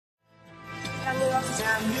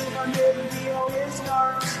Sam Newman didn't feel his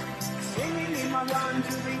start, singing in my run to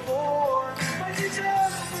before, but it's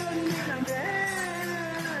happening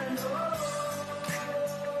again.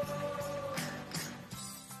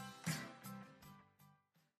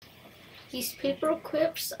 These paper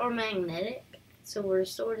clips are magnetic, so we're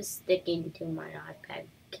sort of sticking to my iPad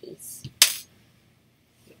case.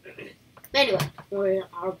 Anyway, we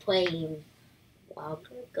are playing Wild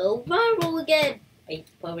Go Viral again. I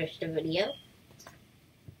published a video.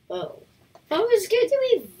 Oh, that was going to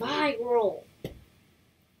be viral.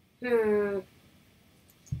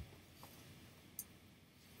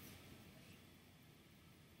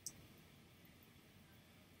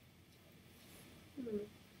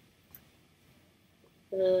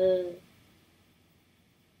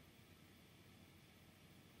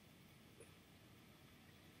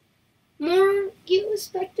 You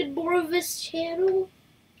expected more of this channel?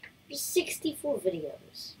 There's 64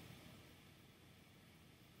 videos.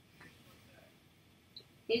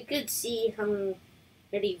 You could see how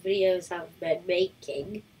many videos I've been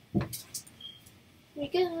making. Here we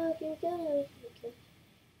go, here we go, here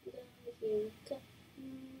we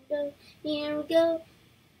go, here we go.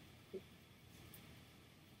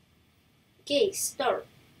 Okay, start.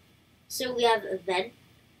 So we have event,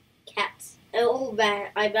 cats. Oh,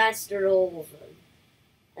 I mastered all of them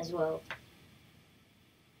as well.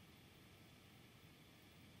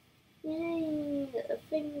 Yay, a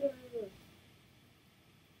finger.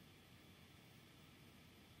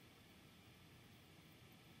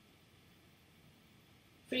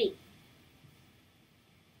 Free.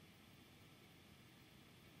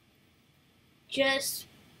 Just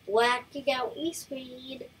blacking out we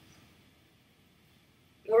screen.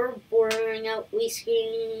 Or blurring out we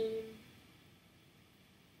screen.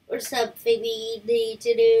 Or something we need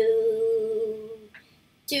to do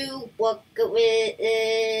to work with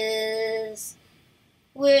this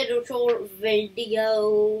little short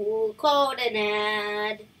video called an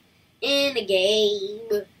ad in a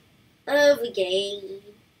game of a game.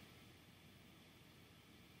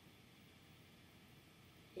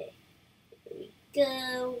 Okay, here we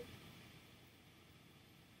go.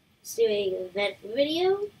 Let's do an event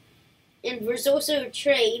video, and there's also a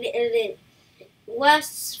trade, and it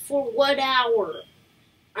lasts for 1 hour.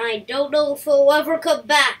 I don't know if it'll ever come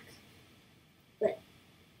back, but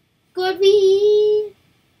could be.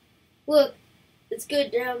 Look, it's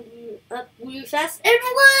good down, up really fast and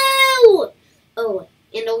low. Oh,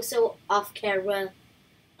 and also off camera.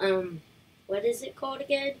 What is it called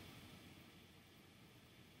again?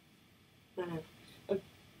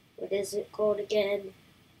 What is it called again?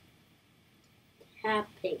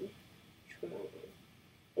 Tapping.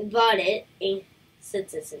 I bought it, and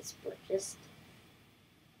since this is purchased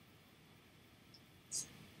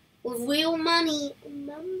with real money,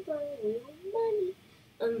 remember, real money.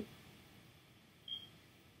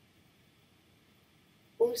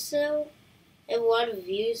 Also, a lot of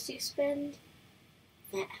views to spend.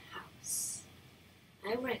 That house,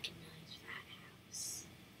 I recognize that house.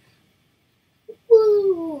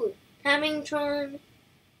 Woo! Hamilton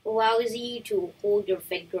allows you to hold your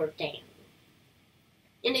finger down,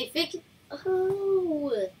 and I think.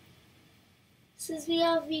 Oh, says we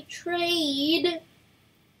have the trade.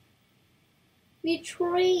 The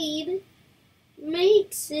trade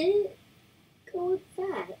makes it go with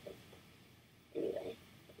that. Anyway,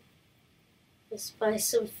 let's buy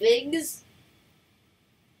some figs.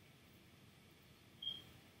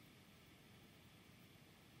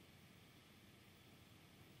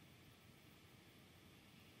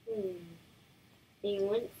 They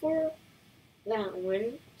went for that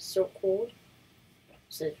one, circled.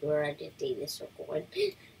 So it's where I did the circle one.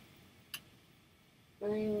 I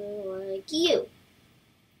like you.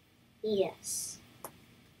 Yes.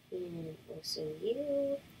 And also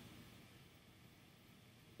you.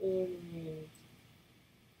 And then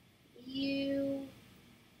you.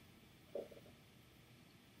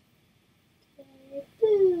 Okay,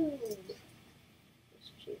 boom.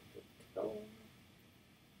 Stupid color.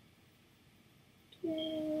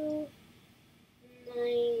 Two.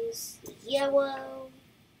 Nice yellow.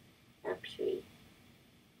 Actually,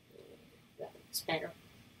 that looks better.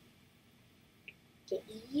 Get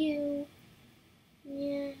you.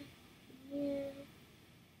 Yeah. Yeah.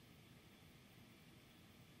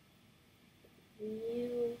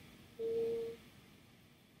 You. Yeah.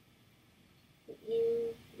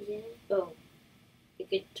 You. Yeah. Oh, you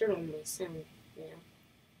could turn on my sound now.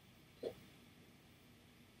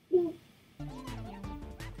 Boop.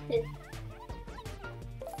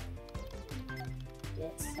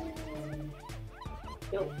 Get sound.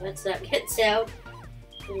 No, that's not get sound.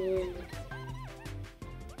 And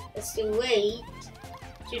has to wait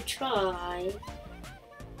to try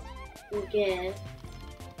and get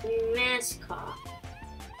the mascot.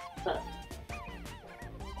 But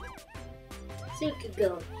so we could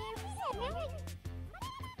go.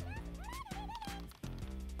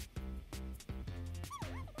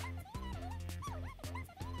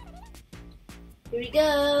 Here we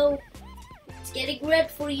go. It's getting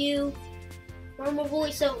red for you. Normal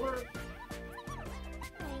voiceover.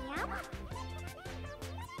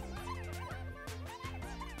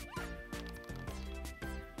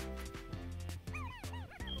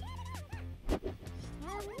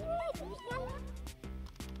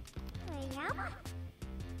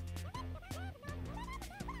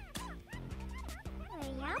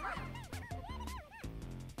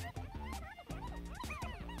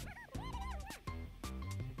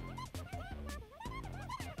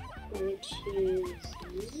 I'm gonna choose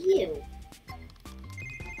you.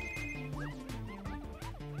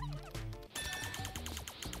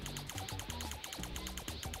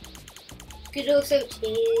 Could also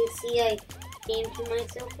see I came to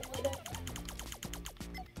myself a little.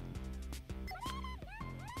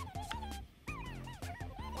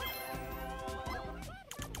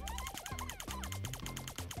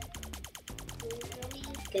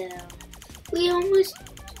 There we go. We almost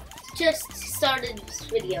just started this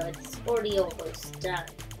video. It's already almost done.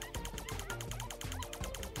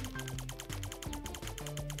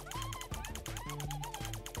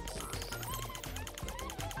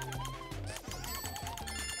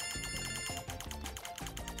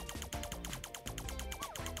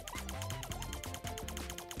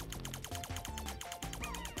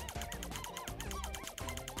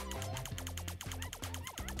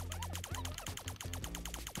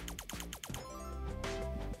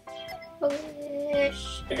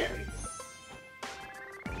 Wish.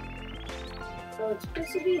 So it's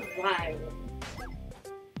supposed to be viral.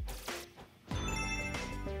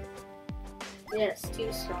 Yes,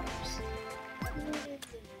 2 stars.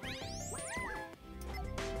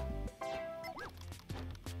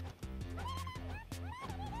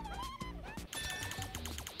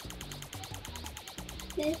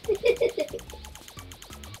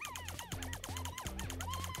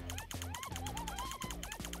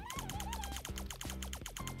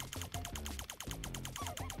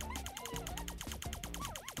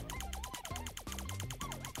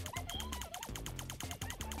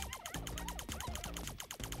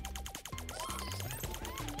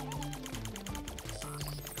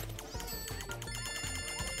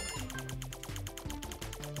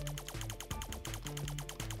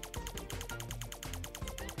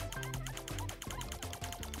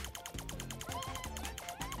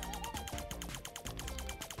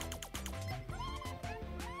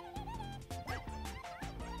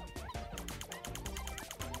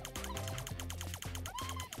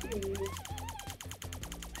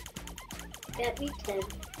 That'd be 10.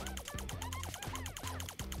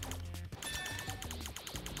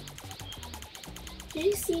 Did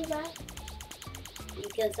you see that?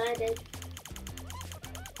 Because I did.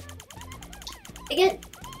 Again!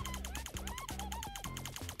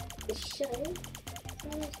 The show?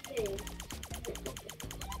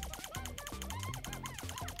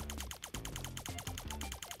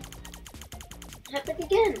 Happened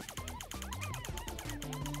again!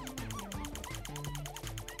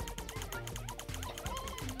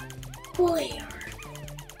 Where?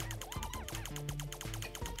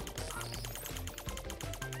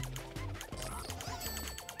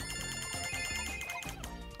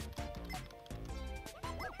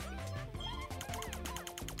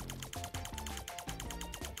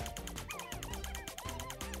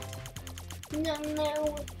 No, no,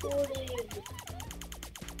 recorded.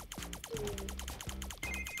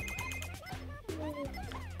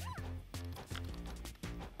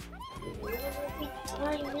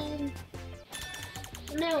 Timing.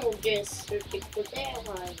 No, just searching for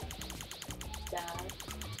diamonds.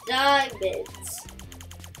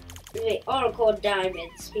 They are called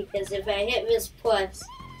diamonds because if I hit this plus,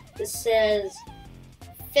 it says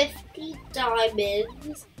 50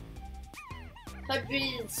 diamonds,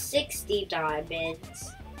 160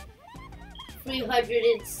 diamonds,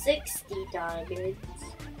 360 diamonds,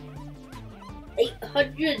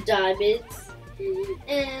 800 diamonds,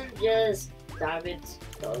 and just diamonds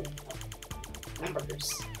going up.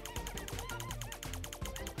 Numbers.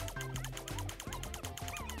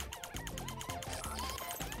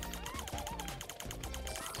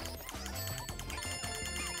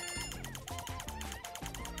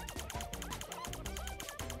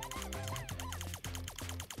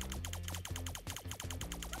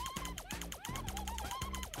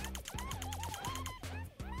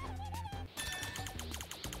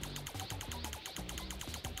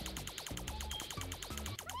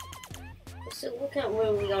 So look at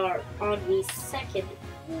where we are on the second.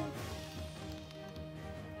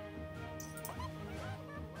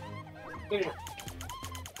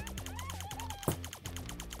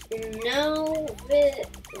 No,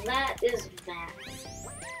 that is Max.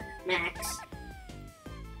 Max.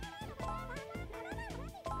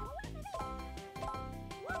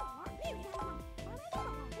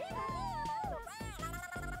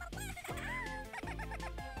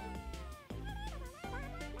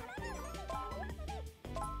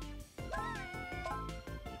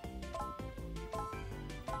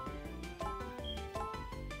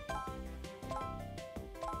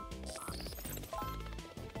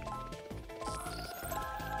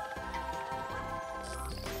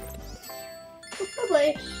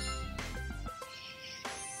 Probably.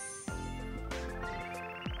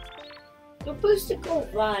 You're supposed to go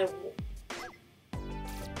viral.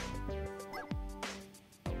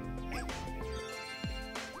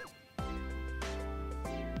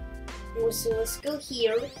 So let's go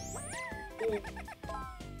here.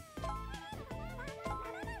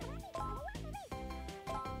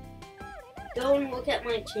 Go and look at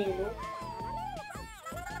my channel.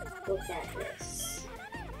 Look at this.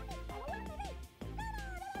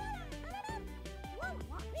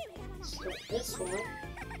 Start this one.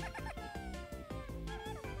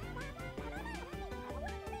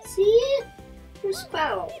 See it? There's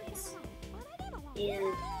spouts.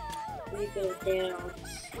 And we go down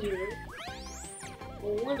here.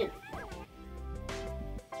 One of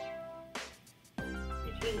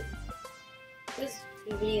this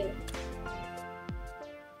video.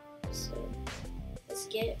 So let's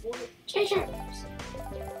get more treasures.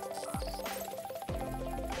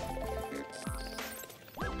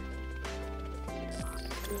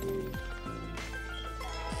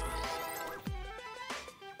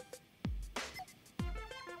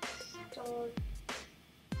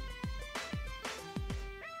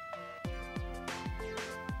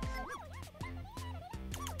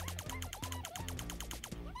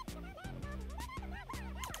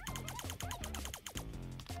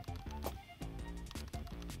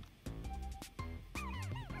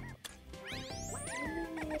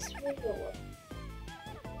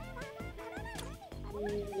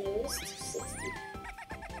 Newest 60.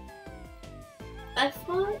 I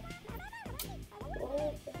thought.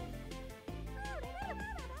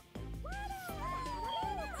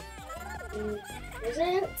 Was I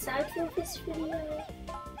outside for this video?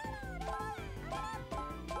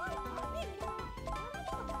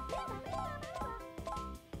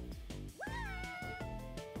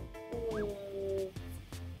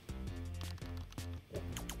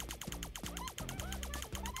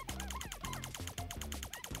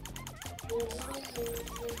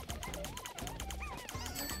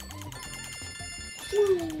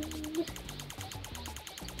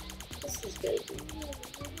 This is good.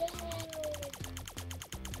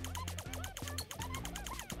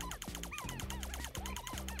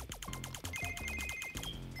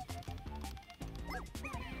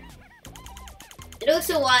 And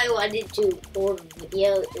also why I wanted to record a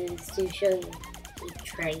video is to show you the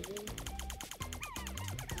train.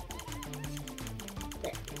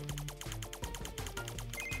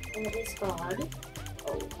 And it is gone.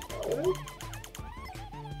 Oh,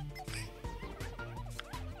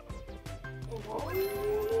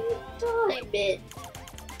 diamond.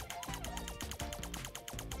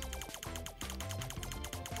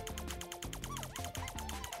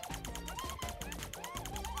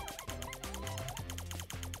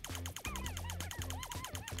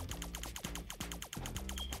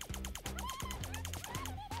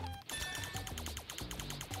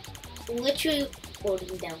 I'm literally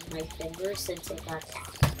holding down my finger since I got that.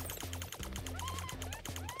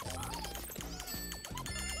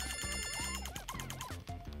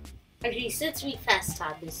 Actually, since we fast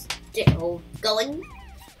time is still going,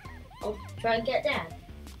 I'll try and get that.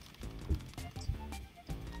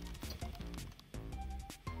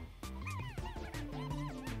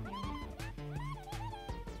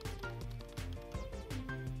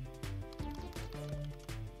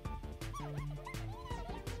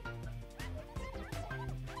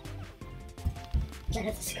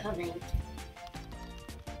 That's coming.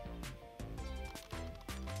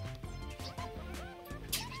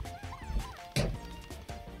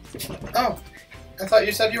 Oh, I thought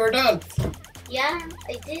you said you were done. Yeah,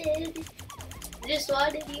 I did. I just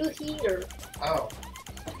wanted you here. Oh,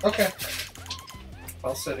 okay.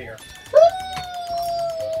 I'll sit here. Woo!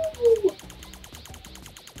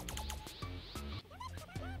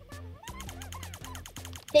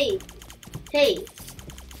 Hey.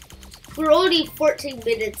 We're already 14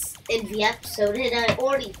 minutes in the episode and I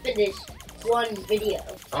already finished one video.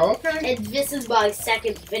 Oh, okay. And this is my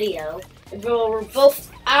second video. And we're both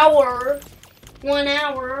 1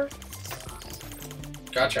 hour.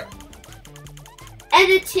 Gotcha.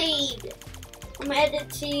 Editing. I'm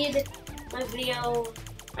editing my video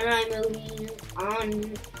and I'm moving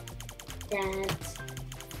on Dad's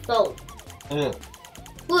phone.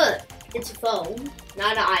 Look, it's a phone,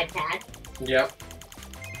 not an iPad. Yep.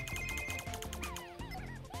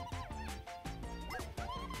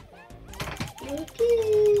 Thank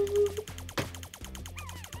you.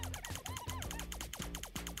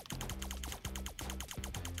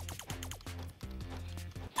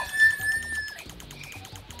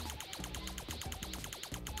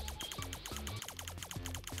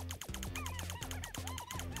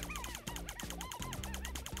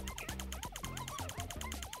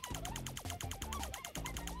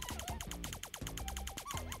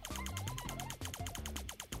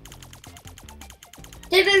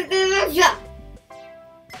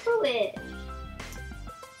 Do it.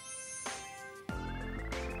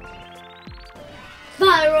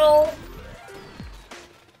 Viral.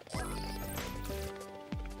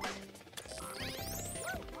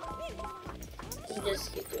 Just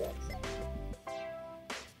skip it.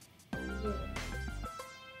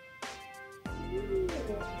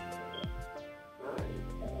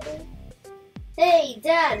 Hey,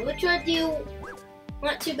 Dad, which one do you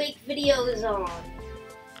want to make videos on?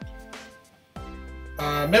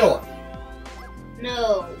 Middle one.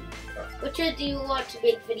 No. Which one do you want to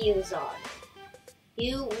make videos on?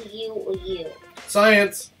 You, or you?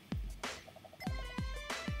 Science.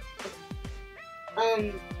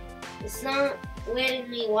 It's not letting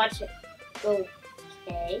me watch it.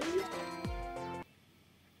 Okay.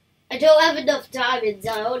 I don't have enough diamonds.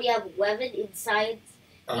 I only have 11 in science.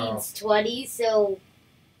 Needs 20, so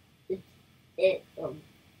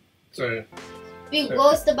So the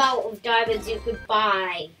most amount of diamonds you could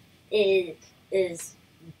buy is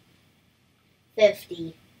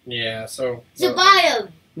 50. yeah, so Buy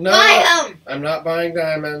them. no, Buy them. I'm not buying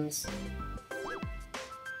diamonds.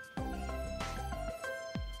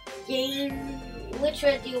 Game. Which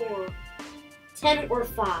one do you want? 10 or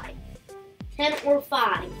 5? 10 or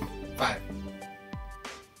 5? 5.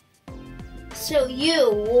 So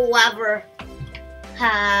you will ever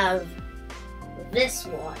have this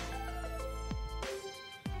one.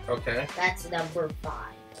 Okay. That's number 5.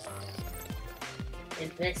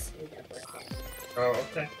 And this is number 10. Oh,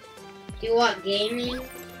 okay. Do you want gaming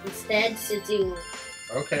instead to do?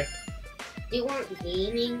 Okay. Do you want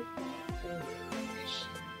gaming?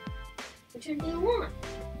 Which one do you want?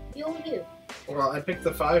 You or you? Well, I picked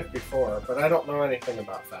the 5 before, but I don't know anything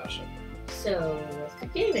about fashion. So what's the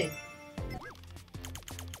gaming?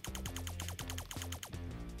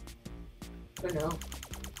 Oh no.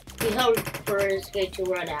 The helper is going to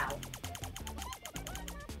run out.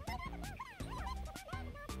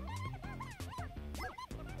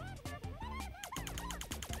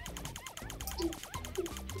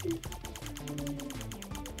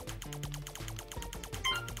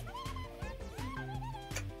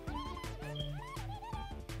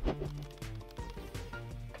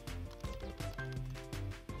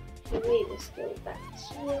 Wait, let's go back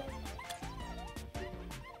here.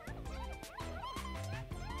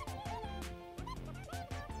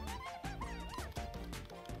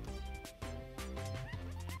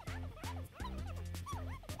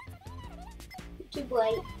 Too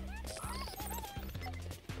bright.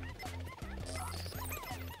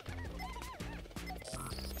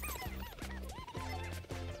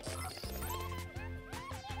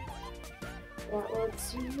 That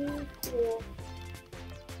looks really cool.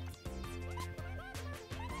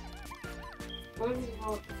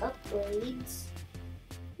 Unlock upgrades.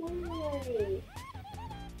 Yay!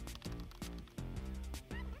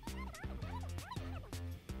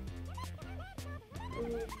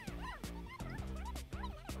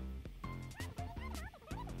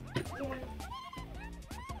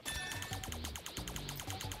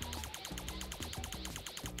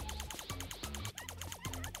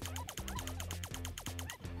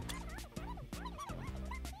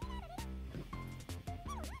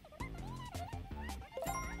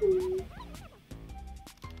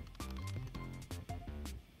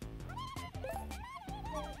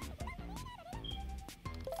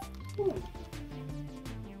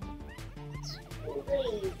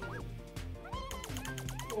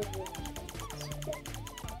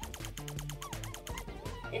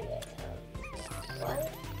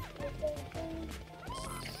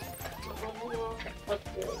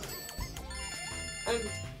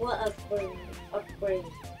 What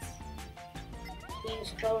upgrades?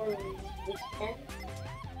 Use color weekend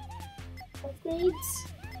upgrades?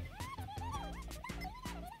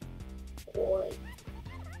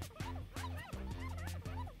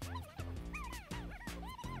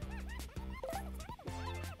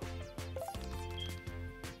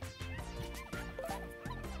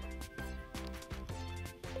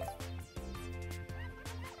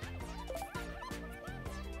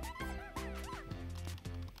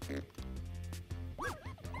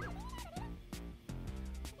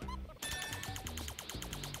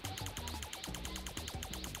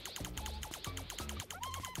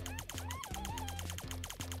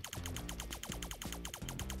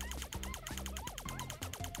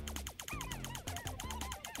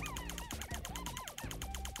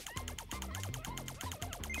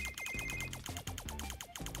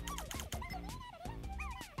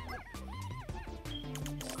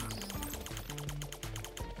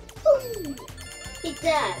 Hey,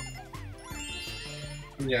 Dad.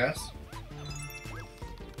 Yes.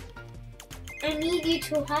 I need you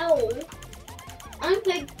to help. I'm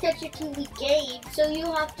paying attention to the game, so you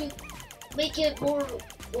have to make it more.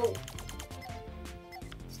 Well,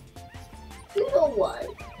 you know what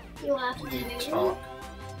you have to You do. talk.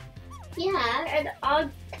 Yeah, and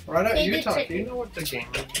I'll. Why don't you Maybe talk? check- You know what the game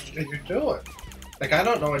is you're doing. Like, I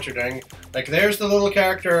don't know what you're doing. Like, there's the little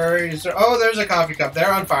character. Oh, there's a coffee cup.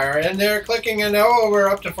 They're on fire. And they're clicking. And, oh, we're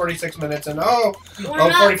up to 46 minutes. And, We're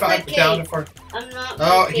not 45 clicking. down to 40. I'm not.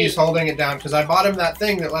 Oh, clicking. he's holding it down. Because I bought him that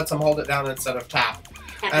thing that lets him hold it down instead of tap.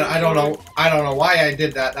 And I don't know why I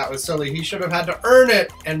did that. That was silly. He should have had to earn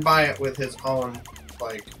it and buy it with his own,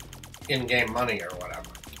 like, in-game money or whatever.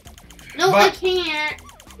 No, But I can't.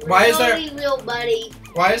 why is there- Really real, buddy?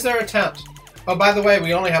 Why is there a tent? Oh, by the way,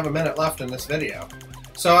 we only have a minute left in this video.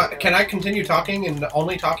 So can I continue talking and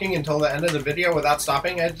only talking until the end of the video without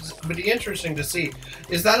stopping? It would be interesting to see.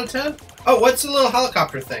 Is that a tent? Oh, what's the little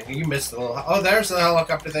helicopter thing? You missed the little... Oh, there's the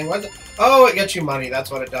helicopter thing. What's it? Oh, it gets you money.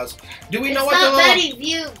 That's what it does. Do we know what the It's not little... Betty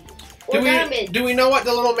View or Diamond. Do we know what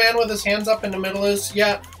the little man with his hands up in the middle is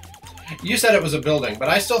yet? You said it was a building, but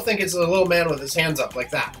I still think it's the little man with his hands up like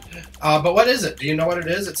that. But what is it? Do you know what it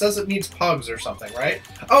is? It says it needs pugs or something, right?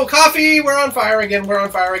 Oh, coffee! We're on fire again. We're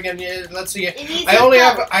on fire again. Yeah, let's see. It needs I a only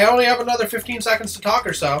pug. have another 15 seconds to talk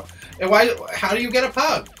or so. And why? How do you get a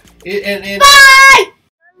pug? And Bye!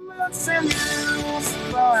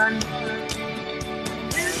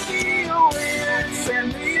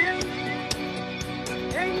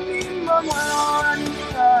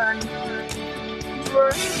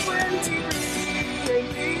 We're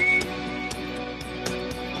 23.